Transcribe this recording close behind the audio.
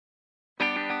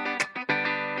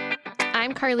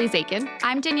I'm Carly Zakin.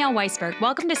 I'm Danielle Weisberg.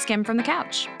 Welcome to Skim from the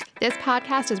Couch. This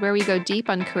podcast is where we go deep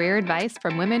on career advice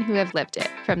from women who have lived it,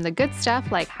 from the good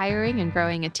stuff like hiring and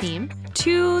growing a team,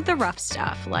 to the rough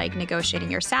stuff like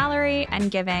negotiating your salary and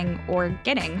giving or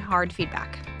getting hard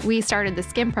feedback. We started the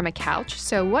Skim from a Couch,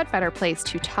 so what better place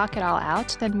to talk it all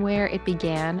out than where it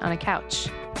began on a couch?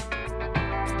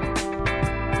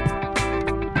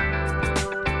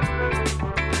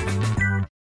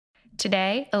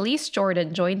 Today, Elise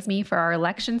Jordan joins me for our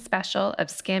election special of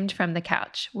Skimmed from the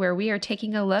Couch, where we are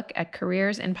taking a look at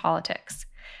careers in politics.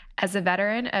 As a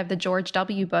veteran of the George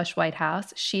W. Bush White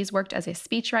House, she's worked as a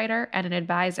speechwriter and an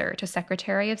advisor to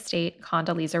Secretary of State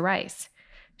Condoleezza Rice.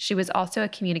 She was also a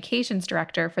communications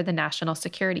director for the National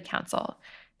Security Council.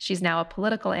 She's now a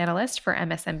political analyst for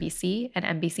MSNBC and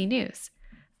NBC News.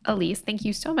 Elise, thank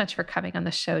you so much for coming on the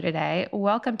show today.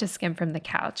 Welcome to Skim from the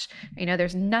Couch. I know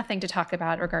there's nothing to talk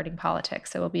about regarding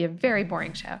politics, so it will be a very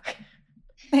boring show.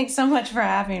 Thanks so much for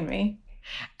having me.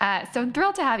 So I'm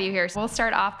thrilled to have you here. We'll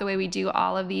start off the way we do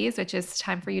all of these, which is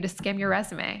time for you to skim your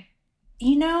resume.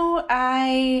 You know,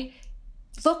 I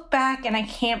look back and I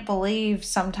can't believe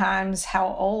sometimes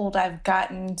how old I've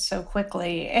gotten so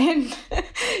quickly. And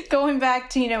going back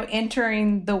to,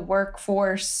 entering the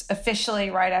workforce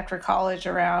officially right after college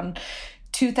around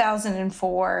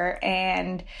 2004.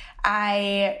 And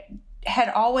I had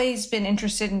always been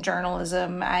interested in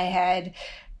journalism. At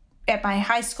my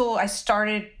high school, I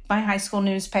started my high school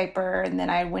newspaper, and then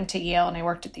I went to Yale and I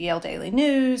worked at the Yale Daily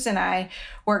News, and I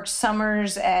worked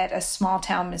summers at a small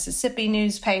town Mississippi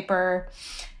newspaper,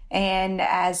 and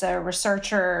as a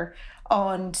researcher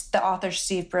on the author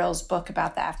Steve Brill's book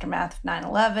about the aftermath of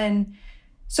 9/11.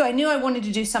 So I knew I wanted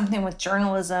to do something with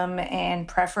journalism and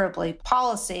preferably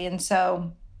policy. And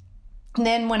so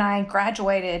then when I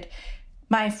graduated,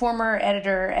 my former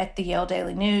editor at the Yale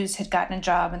Daily News had gotten a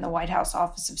job in the White House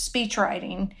Office of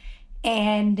Speechwriting,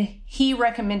 and he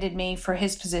recommended me for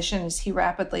his position as he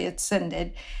rapidly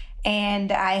ascended.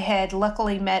 And I had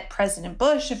luckily met President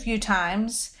Bush a few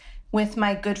times with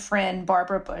my good friend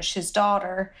Barbara Bush, his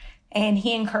daughter, and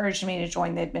he encouraged me to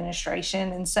join the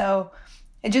administration. And so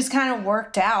it just kind of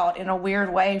worked out in a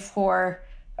weird way for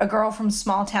a girl from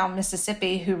small town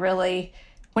Mississippi who really,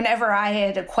 whenever I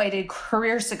had equated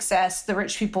career success, the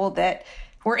rich people that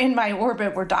were in my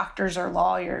orbit were doctors or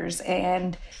lawyers.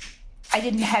 And I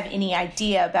didn't have any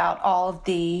idea about all of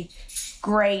the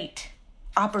great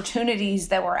opportunities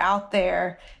that were out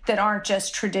there that aren't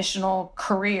just traditional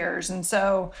careers. And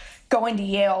so going to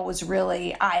Yale was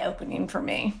really eye-opening for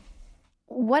me.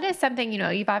 What is something,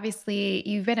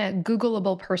 you've been a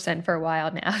Googleable person for a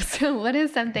while now. So what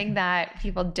is something that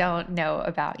people don't know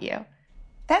about you?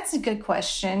 That's a good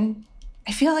question.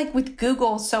 I feel like with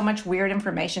Google, so much weird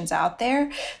information's out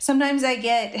there. Sometimes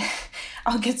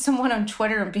I'll get someone on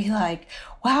Twitter and be like,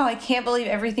 wow, I can't believe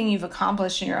everything you've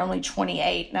accomplished and you're only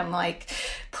 28. And I'm like,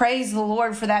 praise the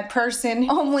Lord for that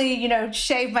person. Only,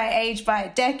 shaved my age by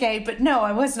a decade. But no,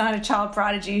 I was not a child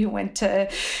prodigy who went to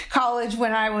college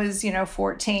when I was,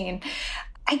 14.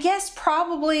 I guess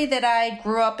probably that I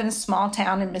grew up in a small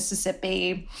town in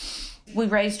Mississippi. We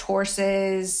raised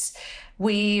horses.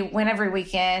 We went every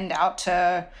weekend out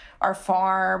to our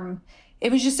farm.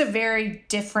 It was just a very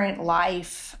different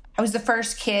life. I was the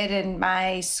first kid in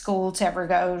my school to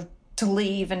ever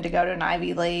leave and to go to an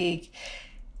Ivy League.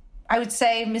 I would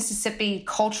say Mississippi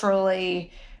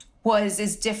culturally was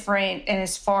as different and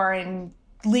as far in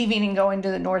leaving and going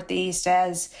to the Northeast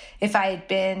as if I had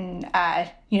been,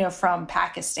 from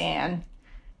Pakistan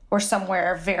or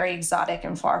somewhere very exotic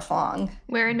and far-flung.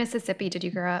 Where in Mississippi did you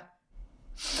grow up?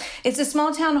 It's a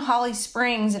small town, Holly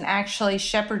Springs, and actually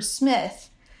Shepard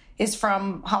Smith is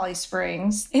from Holly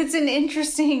Springs. It's an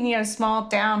interesting, small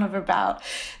town of about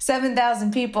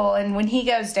 7,000 people. And when he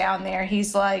goes down there,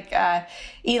 he's like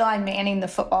Eli Manning, the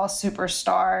football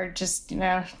superstar, just,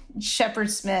 Shepard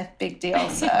Smith, big deal.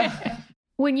 So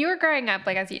when you were growing up,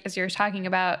 like as you're talking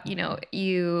about,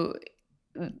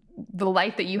 the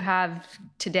life that you have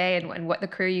today and what the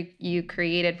career you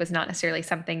created was not necessarily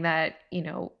something that,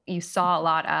 you saw a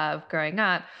lot of growing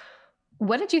up.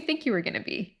 What did you think you were going to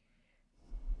be?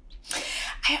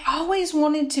 I always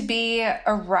wanted to be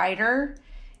a writer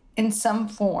in some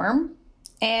form.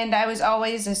 And I was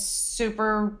always a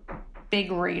super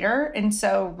big reader. And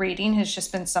so reading has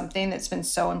just been something that's been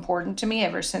so important to me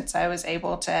ever since I was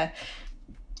able to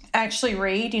actually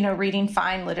read, reading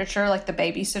fine literature like The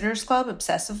Babysitter's Club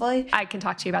obsessively. I can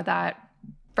talk to you about that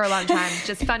for a long time.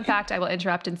 Just fun fact, I will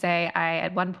interrupt and say I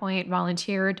at one point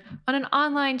volunteered on an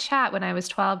online chat when I was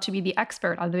 12 to be the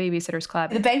expert on the Babysitters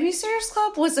Club. The Babysitters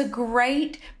Club was a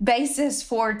great basis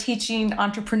for teaching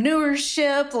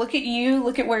entrepreneurship. Look at you,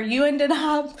 look at where you ended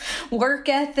up, work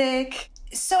ethic.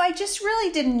 So I just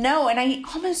really didn't know. And I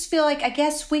almost feel like, I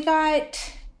guess we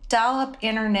got dial-up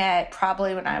internet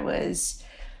probably when I was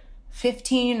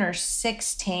 15 or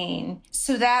 16.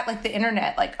 So that, like, the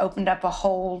internet, like, opened up a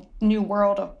whole new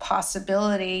world of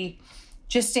possibility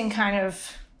just in kind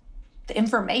of the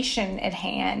information at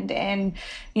hand and,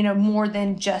 you know, more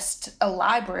than just a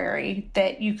library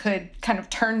that you could kind of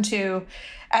turn to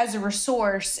as a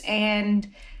resource.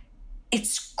 And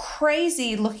it's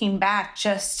crazy looking back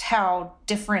just how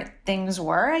different things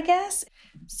were, I guess.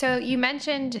 So you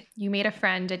mentioned you made a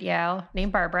friend at Yale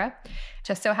named Barbara.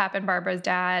 Just so happened Barbara's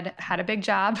dad had a big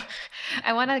job.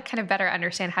 I want to kind of better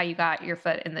understand how you got your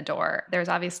foot in the door. There's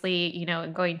obviously, you know,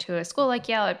 going to a school like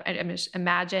Yale, I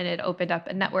imagine it opened up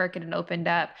a network and it opened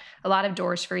up a lot of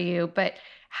doors for you. But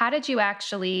how did you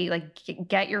actually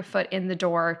get your foot in the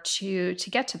door to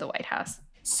get to the White House?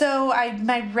 So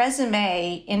my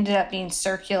resume ended up being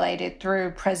circulated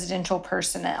through presidential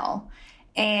personnel,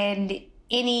 and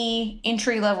any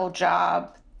entry-level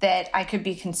job that I could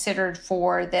be considered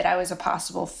for, that I was a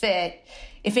possible fit,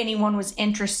 if anyone was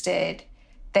interested,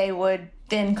 they would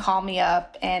then call me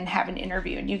up and have an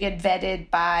interview, and you get vetted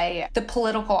by the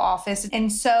political office.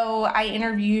 And so I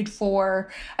interviewed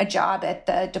for a job at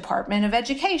the Department of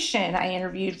Education. I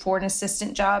interviewed for an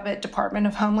assistant job at Department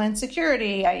of Homeland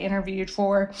Security. I interviewed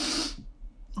for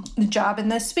the job in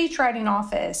the speechwriting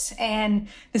office, and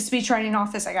the speechwriting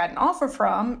office I got an offer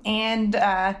from, and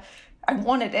I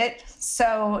wanted it.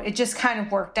 So it just kind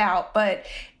of worked out. But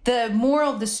the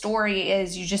moral of the story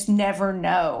is you just never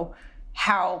know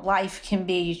how life can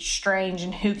be strange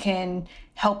and who can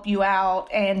help you out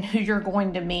and who you're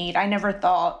going to meet. I never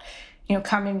thought, you know,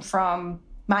 coming from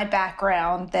my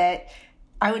background, that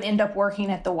I would end up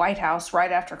working at the White House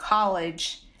right after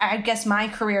college. I guess my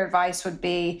career advice would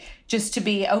be just to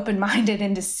be open-minded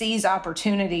and to seize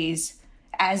opportunities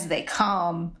as they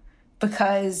come,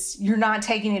 because you're not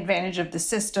taking advantage of the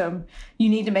system. You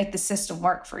need to make the system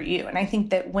work for you. And I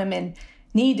think that women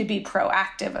need to be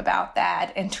proactive about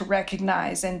that and to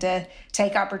recognize and to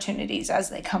take opportunities as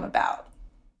they come about.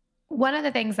 One of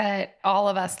the things that all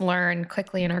of us learn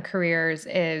quickly in our careers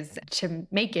is to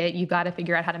make it, you've got to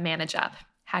figure out how to manage up.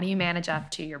 How do you manage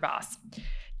up to your boss?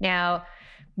 Now,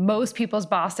 most people's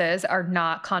bosses are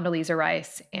not Condoleezza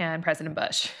Rice and President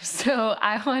Bush. So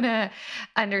I want to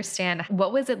understand,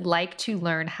 what was it like to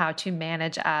learn how to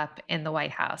manage up in the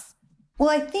White House? Well,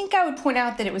 I think I would point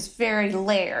out that it was very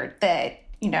layered, that,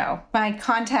 you know, my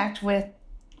contact with,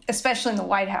 especially in the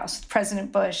White House, with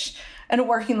President Bush at a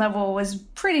working level was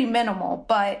pretty minimal,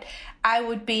 but I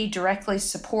would be directly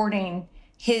supporting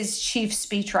his chief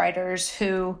speechwriters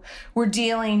who were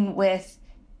dealing with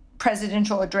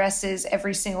presidential addresses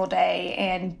every single day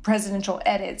and presidential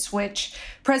edits, which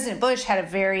President Bush had a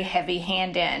very heavy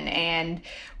hand in and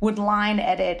would line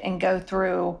edit and go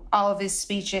through all of his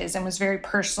speeches and was very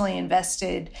personally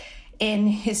invested in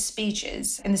his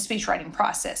speeches and the speechwriting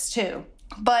process too.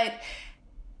 But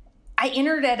I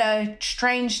entered at a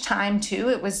strange time too.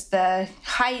 It was the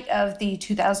height of the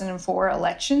 2004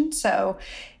 election. So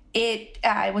it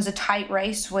was a tight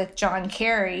race with John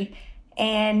Kerry,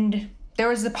 and there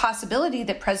was the possibility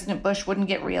that President Bush wouldn't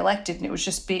get reelected, and it would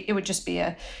just be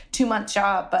a 2-month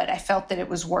job. But I felt that it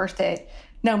was worth it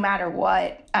no matter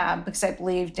what, because I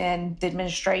believed in the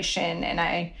administration and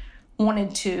I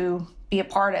wanted to be a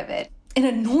part of it. In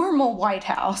a normal White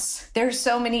House, there's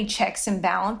so many checks and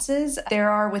balances. There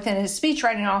are within a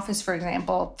speechwriting office, for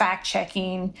example,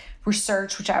 fact-checking,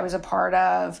 research, which I was a part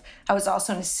of. I was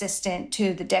also an assistant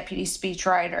to the deputy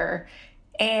speechwriter,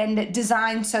 and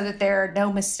designed so that there are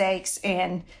no mistakes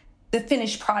and the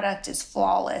finished product is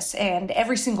flawless. And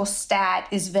every single stat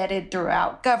is vetted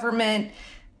throughout government,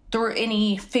 through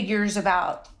any figures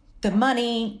about the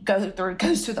money, goes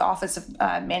through the Office of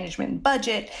Management and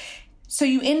Budget. So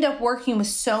you end up working with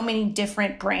so many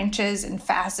different branches and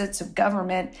facets of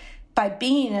government by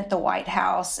being at the White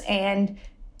House. And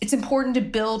it's important to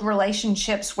build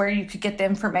relationships where you could get the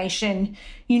information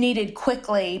you needed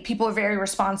quickly. People are very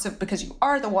responsive because you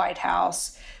are the White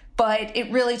House, but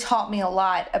it really taught me a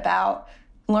lot about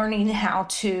learning how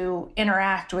to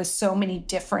interact with so many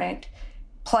different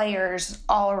players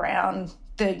all around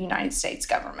the United States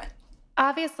government.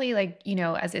 Obviously,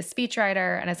 as a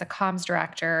speechwriter and as a comms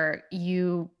director,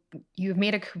 you've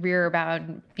made a career about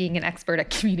being an expert at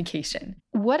communication.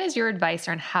 What is your advice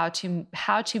on how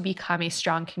to become a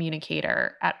strong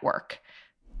communicator at work?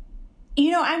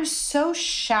 I'm so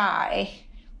shy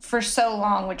for so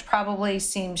long, which probably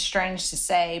seems strange to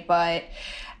say, but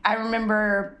I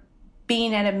remember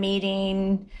being at a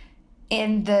meeting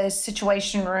in the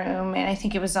Situation Room, and I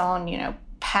think it was on,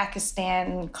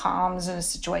 Pakistan comms in a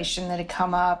situation that had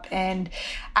come up. And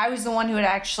I was the one who had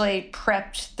actually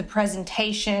prepped the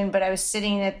presentation, but I was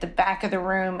sitting at the back of the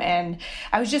room and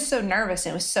I was just so nervous.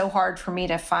 It was so hard for me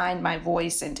to find my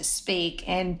voice and to speak.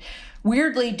 And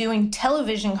weirdly, doing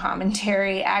television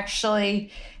commentary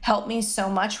actually helped me so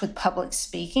much with public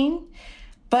speaking.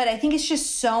 But I think it's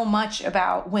just so much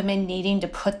about women needing to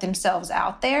put themselves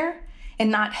out there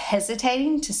and not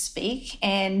hesitating to speak.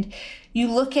 And you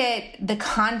look at the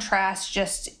contrast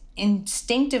just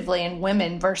instinctively in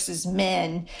women versus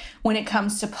men when it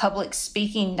comes to public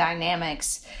speaking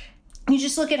dynamics. You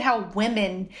just look at how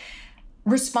women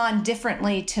respond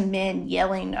differently to men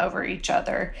yelling over each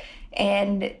other.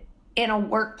 And in a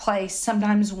workplace,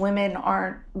 sometimes women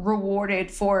aren't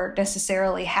rewarded for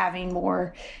necessarily having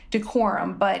more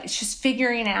decorum, but it's just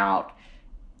figuring out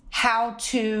how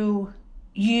to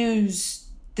use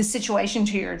the situation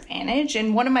to your advantage.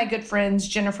 And one of my good friends,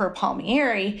 Jennifer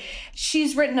Palmieri,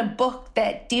 she's written a book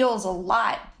that deals a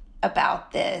lot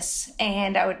about this.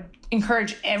 And I would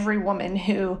encourage every woman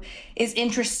who is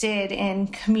interested in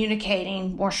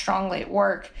communicating more strongly at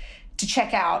work to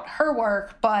check out her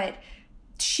work. But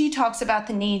she talks about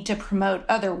the need to promote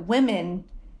other women,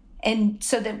 and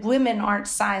so that women aren't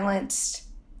silenced,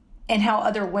 and how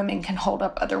other women can hold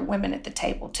up other women at the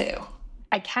table too.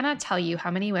 I cannot tell you how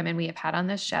many women we have had on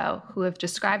this show who have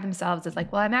described themselves as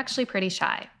like, well, I'm actually pretty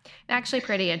shy. I'm actually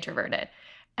pretty introverted.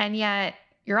 And yet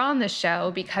you're on this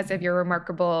show because of your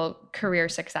remarkable career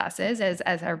successes,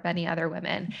 as are many other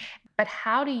women. But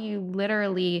how do you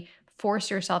literally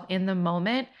force yourself in the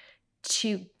moment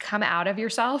to come out of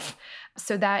yourself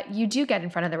so that you do get in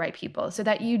front of the right people, so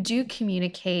that you do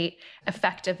communicate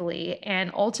effectively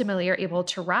and ultimately are able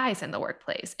to rise in the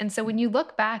workplace? And so when you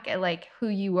look back at like who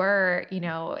you were,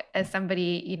 as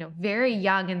somebody, very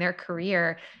young in their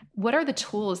career, what are the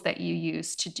tools that you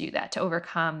use to do that, to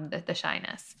overcome the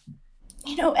shyness?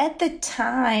 At the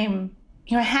time,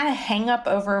 I had a hang up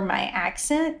over my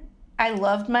accent. I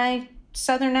loved my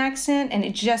Southern accent, and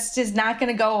it just is not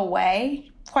going to go away.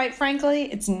 Quite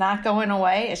frankly, it's not going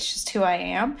away. It's just who I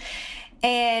am.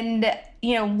 And,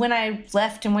 when I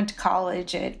left and went to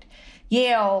college at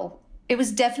Yale, it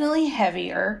was definitely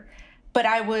heavier, but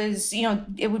I was,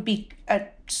 it would be a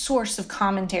source of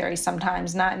commentary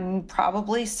sometimes, not in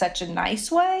probably such a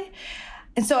nice way.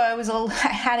 And so I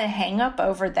had a hang up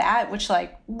over that, which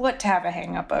what to have a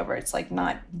hang up over? It's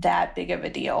not that big of a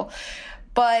deal.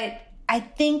 But I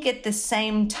think at the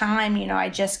same time, I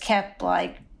just kept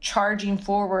charging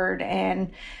forward and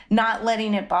not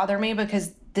letting it bother me,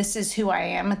 because this is who I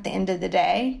am at the end of the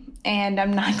day. And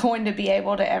I'm not going to be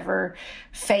able to ever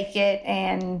fake it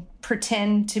and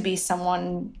pretend to be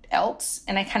someone else.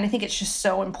 And I kind of think it's just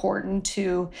so important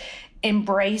to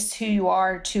embrace who you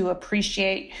are, to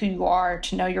appreciate who you are,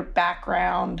 to know your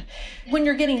background when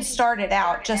you're getting started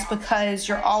out, just because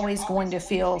you're always going to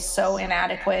feel so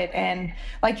inadequate and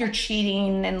like you're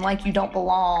cheating and like you don't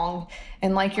belong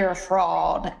and like you're a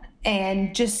fraud.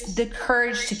 And just the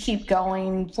courage to keep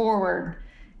going forward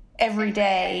every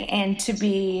day and to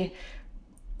be,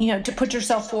 to put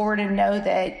yourself forward and know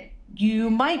that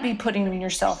you might be putting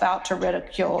yourself out to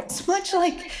ridicule. It's much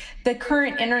like the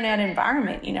current internet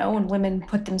environment, when women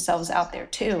put themselves out there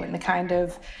too, and the kind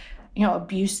of,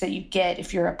 abuse that you get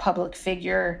if you're a public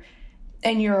figure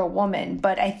and you're a woman.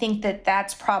 But I think that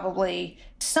that's probably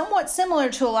somewhat similar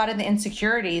to a lot of the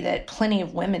insecurity that plenty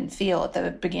of women feel at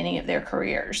the beginning of their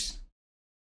careers.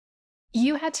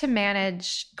 You had to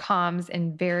manage comms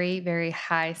in very, very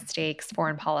high stakes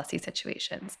foreign policy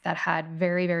situations that had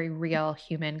very, very real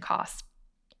human costs.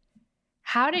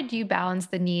 How did you balance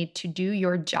the need to do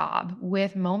your job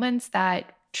with moments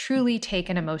that truly take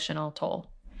an emotional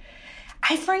toll?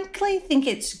 I frankly think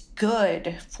it's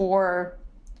good for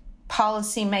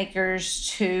policymakers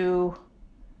to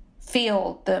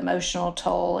feel the emotional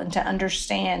toll and to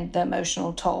understand the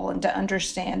emotional toll and to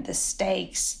understand the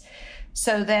stakes,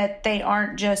 so that they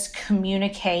aren't just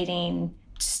communicating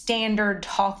standard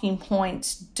talking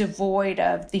points devoid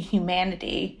of the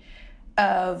humanity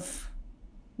of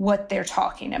what they're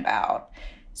talking about.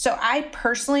 So I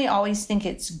personally always think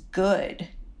it's good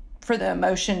for the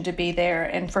emotion to be there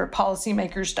and for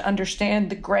policymakers to understand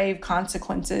the grave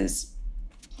consequences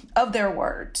of their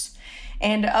words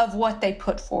and of what they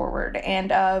put forward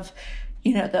and of,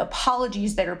 the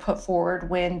apologies that are put forward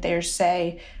when there's,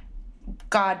 say,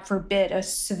 God forbid, a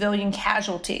civilian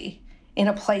casualty in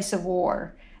a place of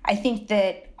war. I think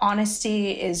that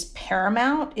honesty is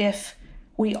paramount if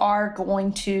we are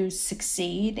going to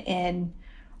succeed in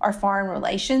our foreign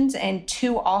relations. And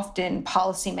too often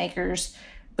policymakers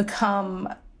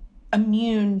become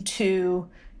immune to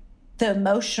the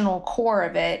emotional core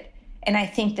of it. And I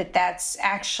think that that's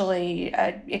actually,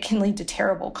 it can lead to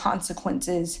terrible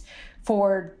consequences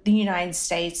for the United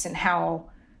States and how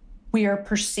we are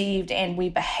perceived and we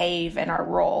behave in our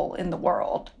role in the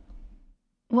world.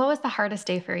 What was the hardest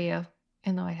day for you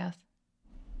in the White House?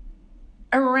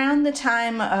 Around the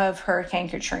time of Hurricane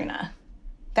Katrina,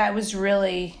 that was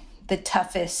really the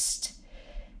toughest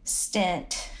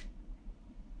stint.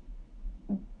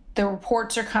 The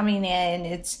reports are coming in.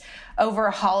 It's over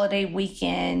a holiday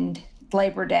weekend,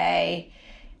 Labor Day.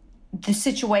 The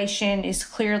situation is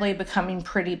clearly becoming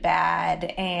pretty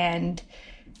bad, and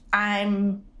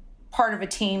I'm part of a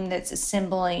team that's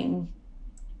assembling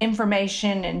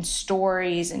information and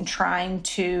stories and trying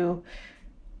to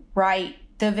write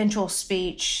the eventual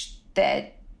speech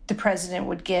that the president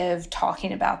would give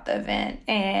talking about the event.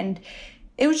 And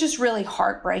it was just really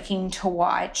heartbreaking to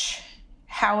watch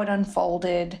how it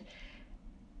unfolded.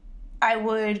 I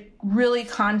would really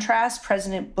contrast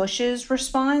President Bush's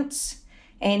response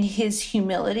and his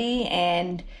humility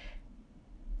and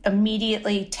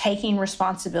immediately taking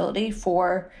responsibility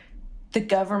for the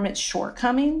government's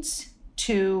shortcomings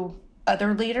to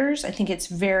other leaders. I think it's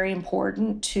very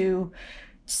important to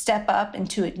step up and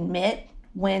to admit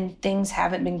when things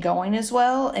haven't been going as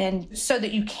well, and so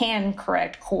that you can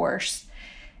correct course.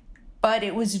 But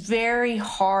it was very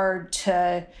hard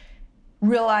to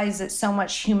realize that so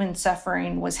much human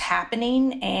suffering was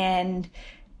happening, and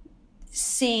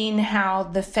seeing how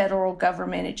the federal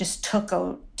government, it just took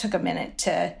a minute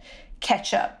to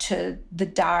catch up to the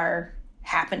dire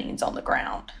happenings on the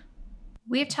ground.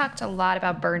 We've talked a lot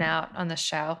about burnout on the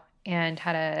show and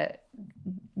how to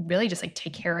really just like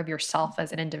take care of yourself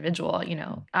as an individual. You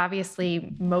know,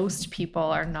 obviously most people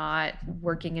are not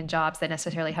working in jobs that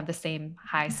necessarily have the same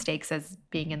high stakes as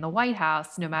being in the White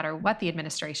House, no matter what the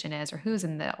administration is or who's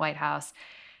in the White House.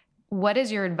 What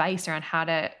is your advice around how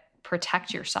to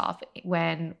protect yourself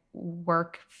when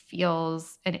work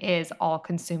feels and is all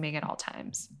consuming at all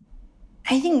times?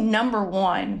 I think number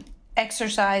one,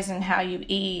 exercise and how you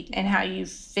eat and how you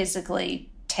physically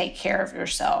take care of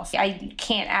yourself. I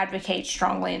can't advocate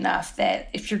strongly enough that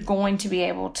if you're going to be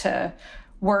able to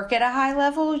work at a high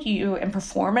level and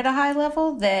perform at a high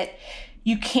level, that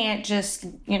you can't just,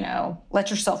 let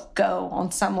yourself go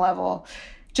on some level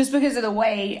just because of the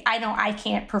way I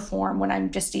can't perform when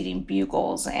I'm just eating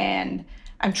Bugles and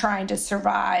I'm trying to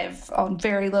survive on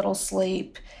very little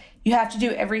sleep. You have to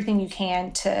do everything you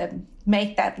can to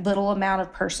make that little amount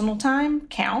of personal time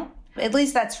count. At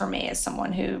least that's for me as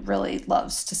someone who really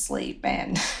loves to sleep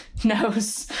and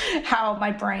knows how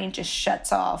my brain just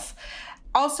shuts off.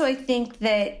 Also, I think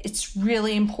that it's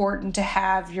really important to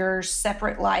have your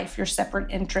separate life, your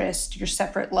separate interests, your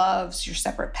separate loves, your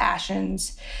separate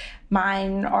passions.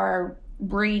 Mine are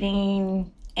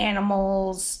reading,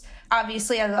 animals.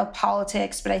 Obviously, I love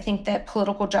politics, but I think that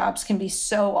political jobs can be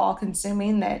so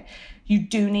all-consuming that you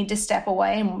do need to step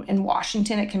away. In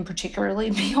Washington, it can particularly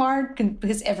be hard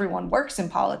because everyone works in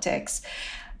politics.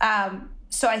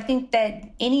 So I think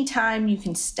that anytime you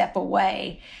can step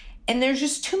away, and there's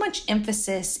just too much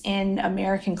emphasis in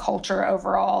American culture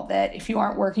overall that if you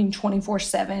aren't working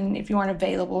 24/7, if you aren't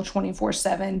available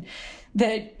 24/7,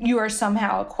 that you are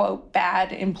somehow a, quote,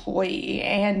 bad employee.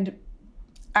 And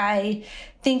I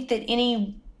think that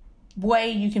any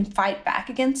way you can fight back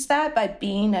against that by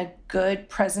being a good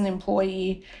present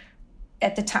employee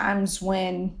at the times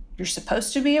when you're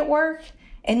supposed to be at work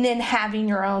and then having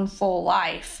your own full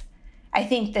life. I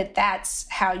think that that's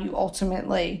how you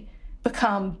ultimately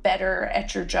become better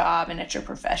at your job and at your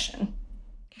profession.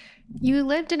 You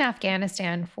lived in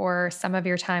Afghanistan for some of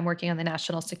your time working on the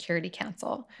National Security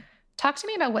Council. Talk to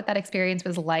me about what that experience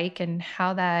was like and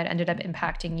how that ended up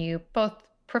impacting you, both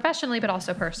professionally but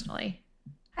also personally.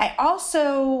 I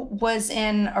also was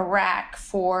in Iraq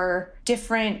for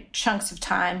different chunks of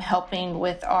time helping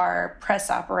with our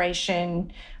press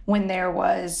operation when there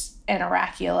was an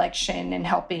Iraqi election and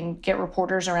helping get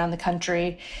reporters around the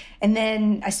country. And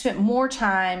then I spent more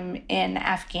time in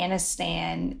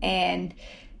Afghanistan, and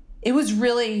it was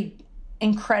really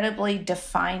incredibly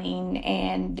defining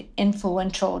and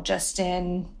influential just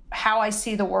in how I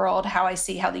see the world, how I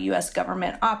see how the U.S.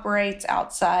 government operates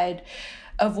outside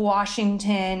of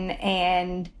Washington,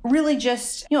 and really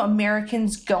just,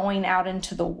 Americans going out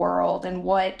into the world and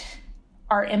what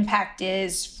our impact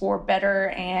is for better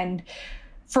and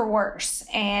for worse.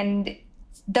 And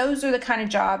those are the kind of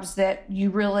jobs that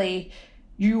you're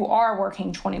you are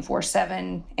working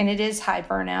 24/7 and it is high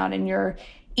burnout, and you're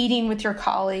eating with your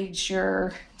colleagues,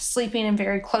 you're sleeping in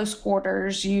very close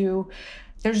quarters,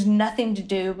 there's nothing to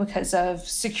do because of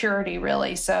security,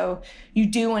 really. So you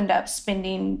do end up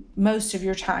spending most of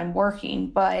your time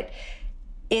working, but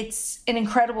it's an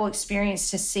incredible experience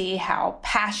to see how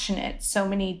passionate so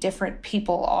many different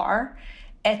people are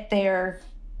at their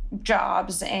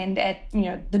jobs and at,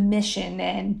 the mission,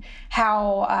 and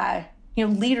how,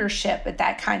 leadership at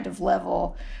that kind of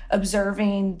level,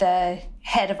 observing the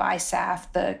head of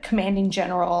ISAF, the commanding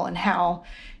general, and how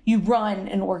you run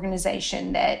an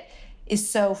organization that is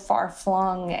so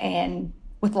far-flung and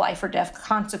with life or death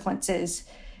consequences,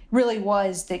 really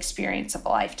was the experience of a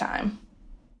lifetime.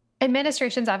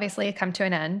 Administrations obviously come to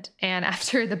an end. And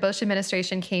after the Bush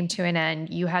administration came to an end,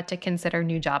 you had to consider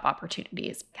new job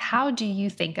opportunities. How do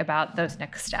you think about those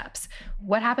next steps?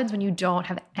 What happens when you don't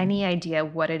have any idea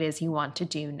what it is you want to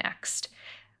do next?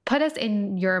 Put us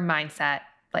in your mindset.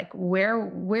 Like, where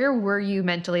were you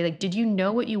mentally? Like, did you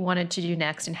know what you wanted to do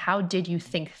next, and how did you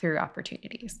think through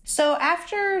opportunities? So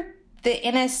after the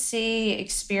NSC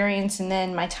experience and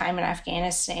then my time in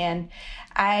Afghanistan,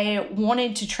 I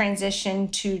wanted to transition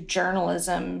to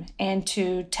journalism and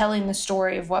to telling the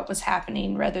story of what was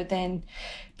happening rather than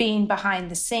being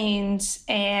behind the scenes.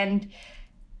 And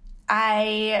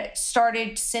I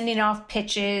started sending off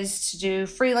pitches to do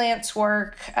freelance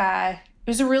work. It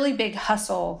was a really big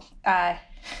hustle. I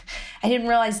didn't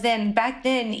realize back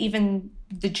then, even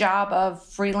the job of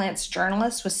freelance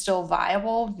journalist was still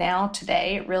viable. Now,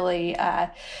 today, it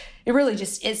really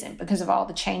just isn't, because of all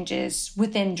the changes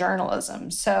within journalism.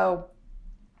 So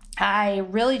I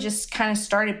really just kind of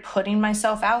started putting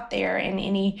myself out there in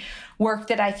any work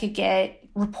that I could get,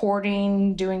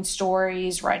 reporting, doing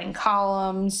stories, writing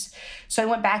columns. So I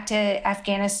went back to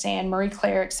Afghanistan. Marie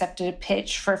Claire accepted a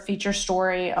pitch for a feature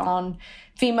story on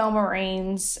female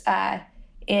Marines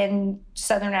in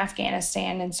southern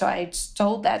Afghanistan. And so I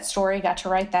told that story, got to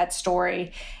write that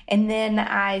story. And then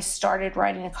I started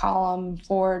writing a column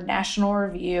for National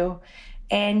Review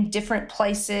and different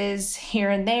places here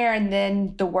and there. And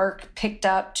then the work picked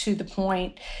up to the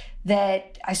point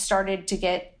that I started to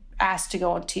get asked to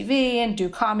go on TV and do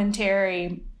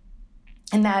commentary.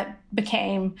 And that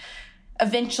became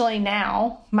eventually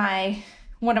now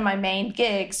one of my main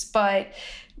gigs. But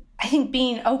I think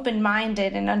being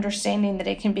open-minded and understanding that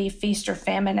it can be feast or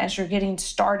famine as you're getting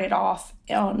started off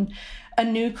on a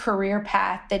new career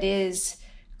path that is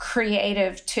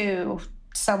creative too,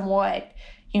 somewhat,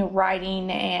 writing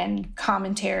and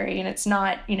commentary, and it's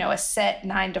not, a set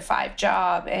 9-to-5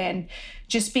 job, and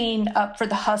just being up for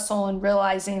the hustle and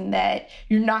realizing that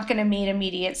you're not going to meet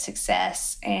immediate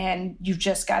success, and you've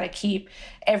just got to keep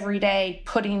every day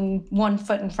putting one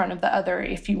foot in front of the other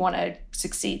if you want to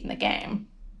succeed in the game.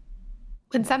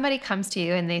 When somebody comes to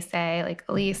you and they say, like,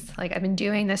 Elise, like, I've been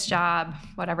doing this job,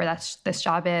 whatever this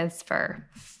job is, for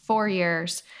 4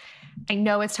 years. I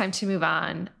know it's time to move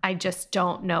on. I just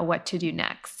don't know what to do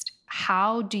next.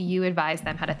 How do you advise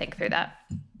them how to think through that?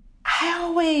 I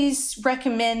always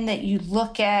recommend that you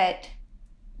look at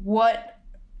what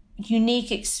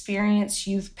unique experience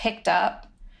you've picked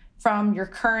up from your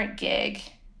current gig,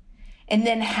 and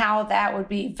then how that would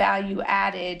be value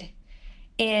added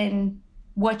in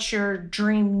what your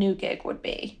dream new gig would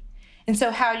be. And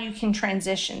so how you can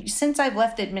transition. Since I've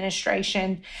left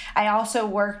administration, I also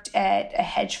worked at a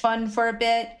hedge fund for a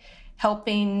bit,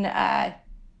 helping the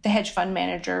hedge fund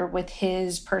manager with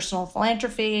his personal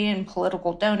philanthropy and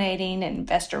political donating and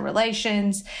investor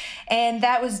relations. And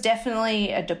that was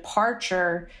definitely a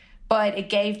departure, but it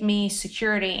gave me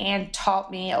security and taught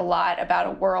me a lot about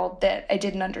a world that I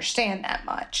didn't understand that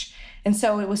much. And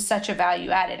so it was such a value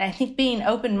added. I think being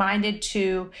open-minded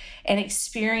to an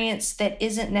experience that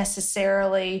isn't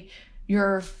necessarily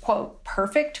your, quote,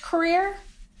 perfect career,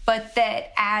 but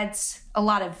that adds a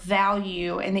lot of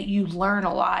value and that you learn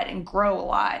a lot and grow a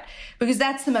lot, because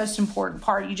that's the most important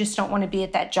part. You just don't want to be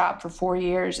at that job for 4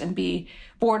 years and be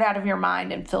bored out of your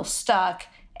mind and feel stuck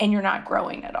and you're not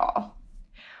growing at all.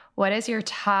 What is your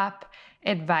top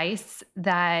advice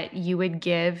that you would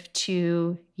give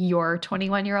to your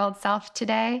 21-year-old self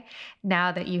today,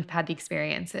 now that you've had the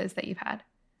experiences that you've had?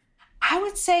 I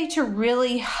would say to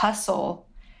really hustle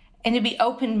and to be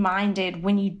open-minded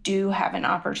when you do have an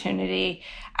opportunity.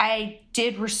 I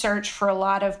did research for a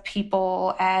lot of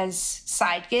people as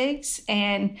side gigs,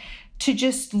 and to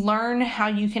just learn how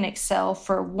you can excel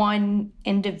for one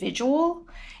individual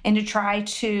and to try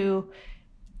to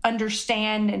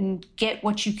understand and get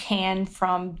what you can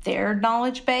from their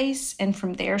knowledge base and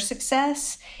from their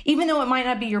success, even though it might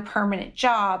not be your permanent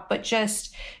job, but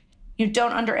just, you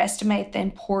don't underestimate the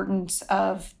importance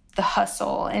of the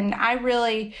hustle. And I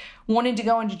really wanted to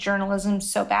go into journalism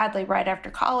so badly right after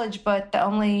college, but the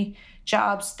only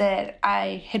jobs that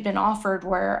I had been offered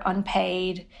were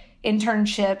unpaid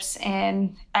internships,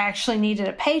 and I actually needed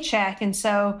a paycheck. And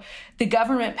so the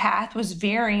government path was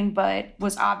varying, but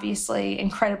was obviously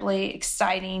incredibly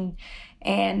exciting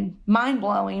and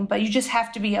mind-blowing. But you just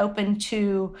have to be open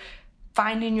to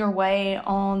finding your way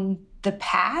on the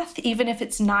path, even if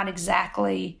it's not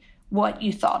exactly what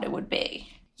you thought it would be.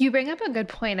 You bring up a good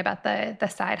point about the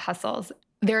side hustles.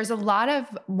 There's a lot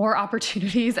of more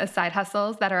opportunities as side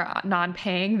hustles that are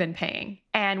non-paying than paying.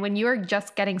 And when you are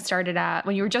just getting started out,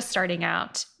 when you were just starting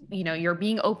out, you know, you're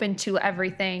being open to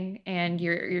everything and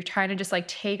you're trying to just like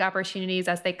take opportunities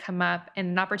as they come up, and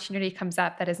an opportunity comes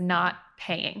up that is not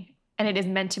paying and it is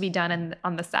meant to be done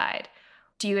on the side.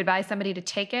 Do you advise somebody to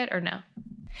take it or no?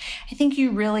 I think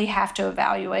you really have to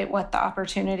evaluate what the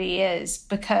opportunity is,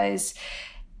 because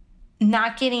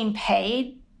not getting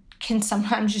paid can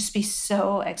sometimes just be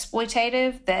so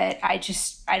exploitative that I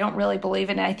don't really believe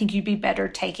in it. I think you'd be better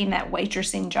taking that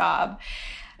waitressing job,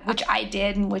 which I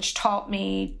did, and which taught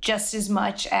me just as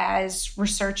much as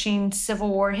researching Civil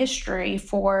War history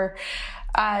for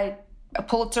a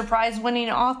Pulitzer Prize winning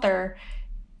author,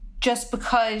 just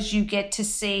because you get to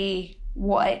see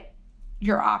what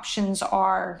your options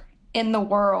are in the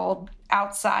world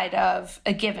outside of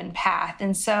a given path.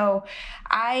 And so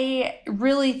I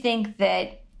really think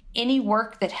that any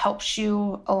work that helps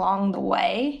you along the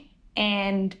way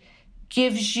and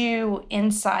gives you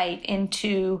insight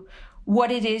into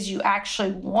what it is you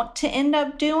actually want to end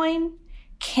up doing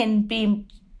can be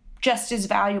just as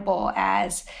valuable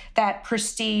as that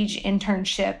prestige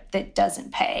internship that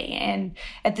doesn't pay. And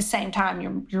at the same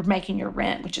time, you're making your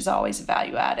rent, which is always a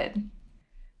value added.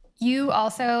 You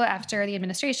also, after the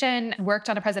administration, worked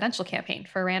on a presidential campaign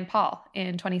for Rand Paul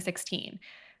in 2016.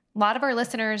 A lot of our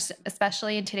listeners,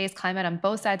 especially in today's climate on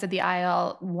both sides of the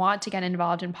aisle, want to get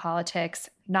involved in politics,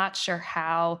 not sure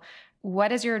how.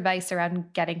 What is your advice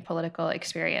around getting political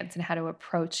experience and how to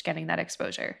approach getting that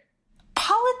exposure?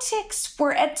 Politics,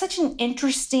 we're at such an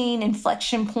interesting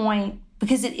inflection point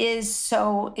because it is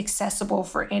so accessible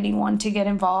for anyone to get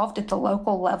involved at the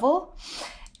local level.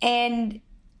 And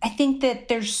I think that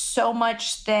there's so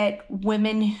much that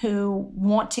women who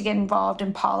want to get involved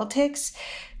in politics,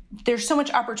 there's so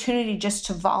much opportunity just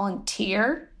to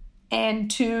volunteer and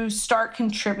to start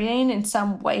contributing in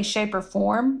some way, shape, or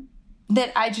form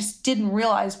that I just didn't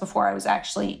realize before I was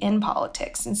actually in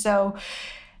politics. And so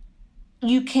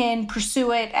you can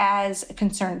pursue it as a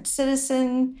concerned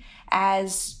citizen,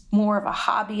 as more of a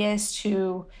hobbyist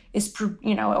who is,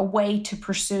 a way to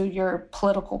pursue your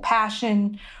political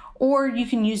passion, or you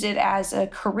can use it as a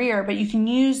career, but you can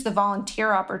use the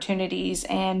volunteer opportunities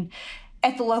and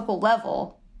at the local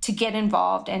level to get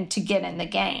involved and to get in the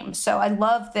game. So I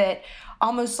love that,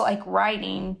 almost like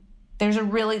writing, there's a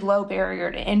really low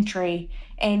barrier to entry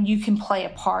and you can play a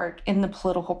part in the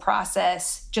political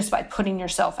process just by putting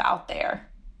yourself out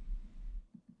there.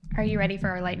 Are you ready for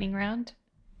our lightning round?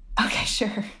 Okay,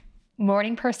 sure.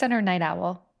 Morning person or night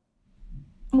owl?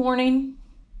 Morning.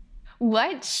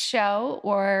 What show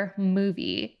or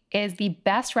movie is the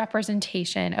best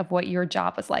representation of what your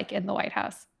job was like in the White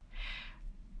House?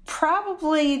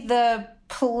 Probably the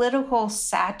political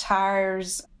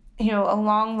satires,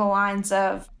 along the lines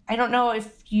of, I don't know if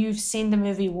you've seen the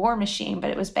movie War Machine,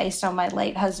 but it was based on my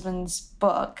late husband's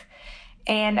book.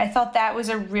 And I thought that was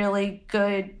a really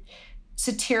good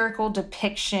satirical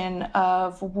depiction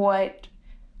of what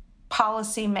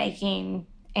policymaking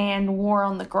and war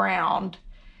on the ground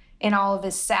in all of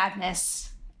his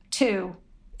sadness, too,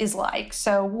 is like.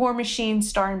 So War Machine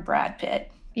starring Brad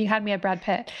Pitt. You had me at Brad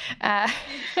Pitt.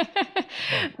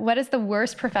 What is the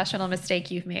worst professional mistake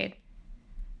you've made?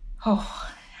 Oh,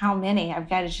 how many? I've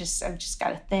just got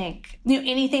to think.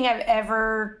 Anything I've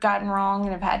ever gotten wrong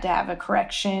and have had to have a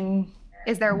correction.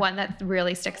 Is there one that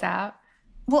really sticks out?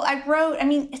 Well,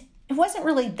 it wasn't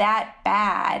really that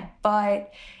bad,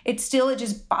 but it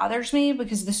just bothers me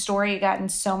because the story had gotten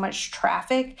so much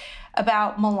traffic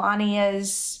about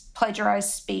Melania's plagiarized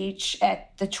speech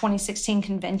at the 2016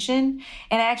 convention.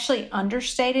 And I actually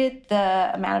understated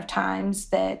the amount of times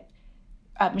that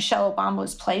Michelle Obama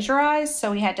was plagiarized.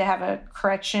 So we had to have a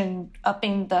correction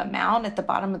upping the amount at the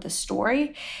bottom of the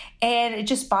story. And it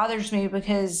just bothers me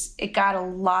because it got a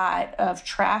lot of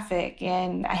traffic.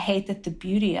 And I hate that the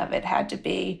beauty of it had to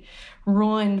be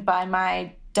ruined by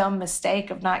my dumb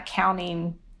mistake of not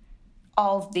counting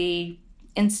all of the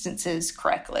instances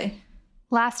correctly.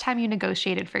 Last time you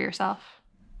negotiated for yourself?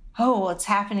 oh, it's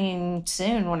happening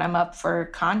soon when I'm up for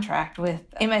contract with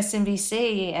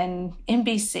MSNBC and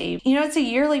NBC. It's a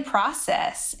yearly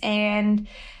process. And,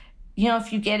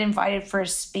 if you get invited for a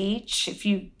speech, if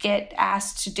you get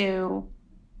asked to do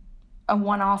a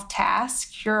one-off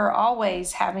task, you're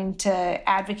always having to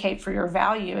advocate for your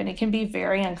value, and it can be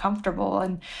very uncomfortable.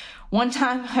 And one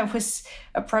time I was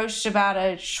approached about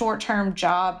a short-term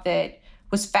job that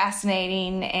was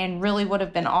fascinating and really would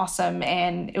have been awesome,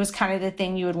 and it was kind of the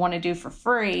thing you would want to do for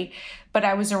free, but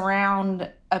I was around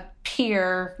a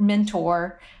peer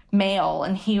mentor, male,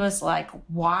 and he was like,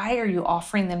 why are you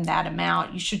offering them that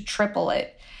amount? You should triple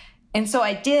it. And so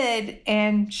I did,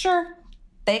 and sure,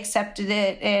 they accepted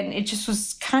it, and it just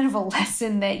was kind of a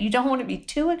lesson that you don't want to be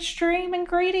too extreme and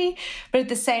greedy, but at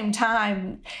the same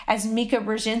time, as Mika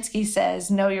Brzezinski says,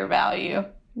 know your value.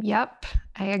 Yep,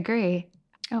 I agree.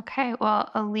 Okay, well,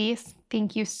 Elise,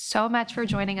 thank you so much for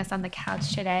joining us on the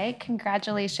couch today.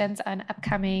 Congratulations on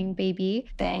upcoming baby.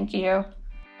 Thank you.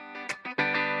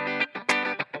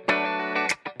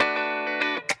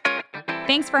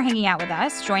 Thanks for hanging out with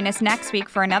us. Join us next week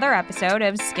for another episode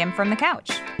of Skim from the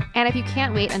Couch. And if you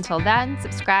can't wait until then,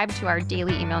 subscribe to our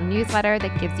daily email newsletter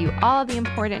that gives you all the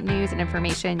important news and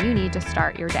information you need to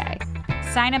start your day.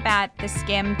 Sign up at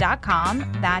theskim.com.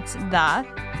 That's the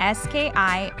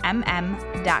SKIMM.com.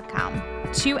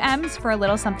 2 M's for a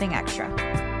little something extra.